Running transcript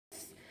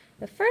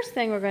The first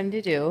thing we're going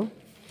to do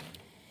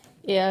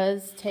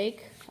is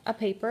take a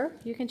paper,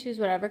 you can choose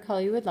whatever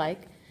color you would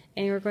like,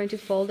 and we're going to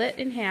fold it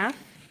in half.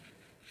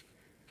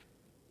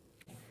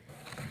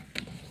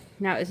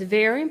 Now it's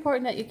very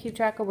important that you keep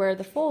track of where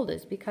the fold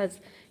is, because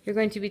you're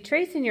going to be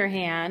tracing your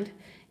hand,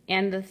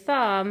 and the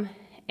thumb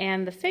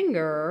and the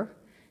finger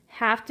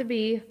have to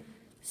be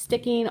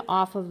sticking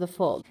off of the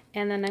fold.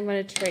 And then I'm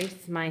going to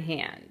trace my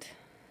hand.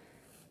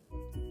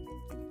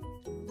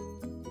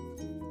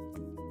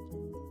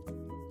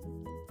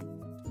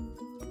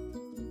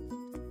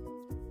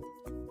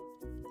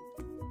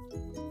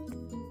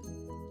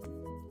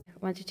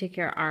 Once you take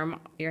your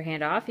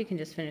hand off, you can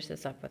just finish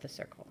this up with a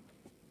circle.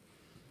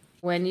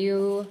 When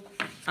you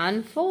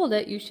unfold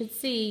it, you should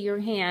see your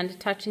hand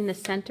touching the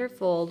center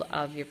fold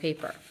of your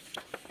paper.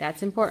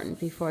 That's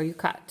important before you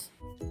cut.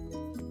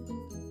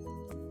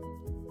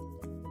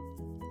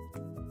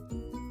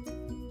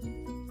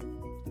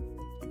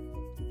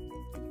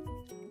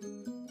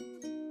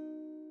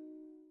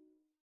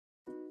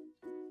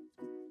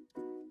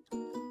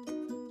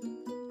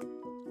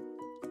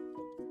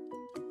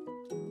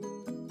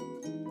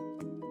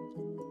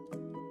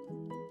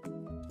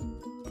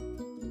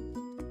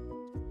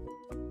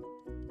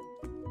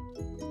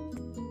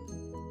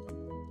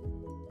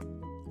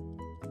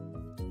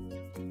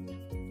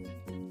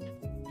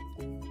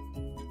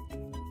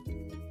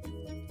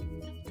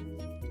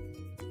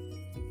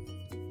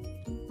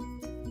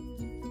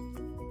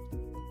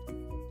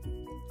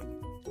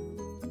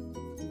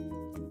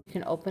 You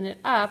can open it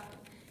up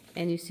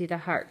and you see the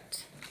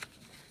heart.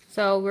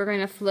 So we're going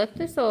to flip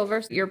this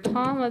over. Your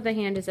palm of the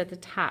hand is at the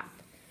top,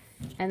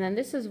 and then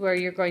this is where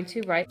you're going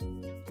to write.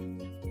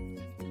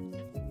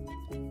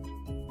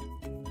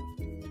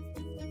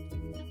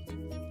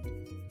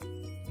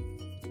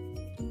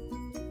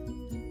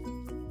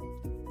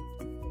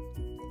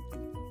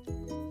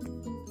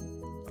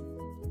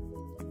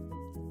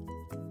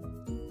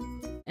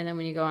 And then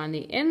when you go on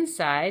the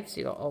inside,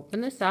 so you'll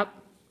open this up.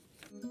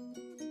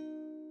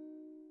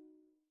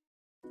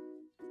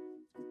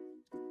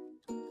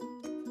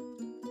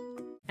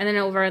 And then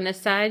over on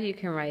this side, you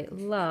can write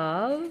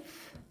love.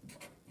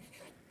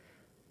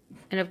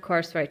 And of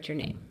course, write your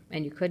name.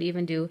 And you could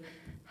even do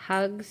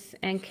hugs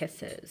and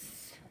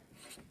kisses.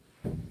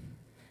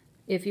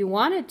 If you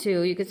wanted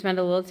to, you could spend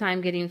a little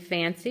time getting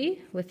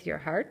fancy with your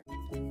heart.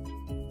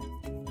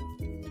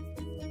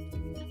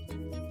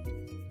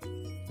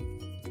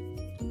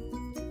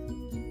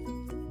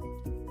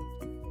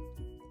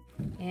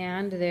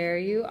 And there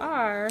you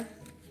are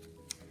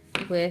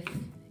with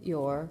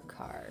your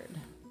card.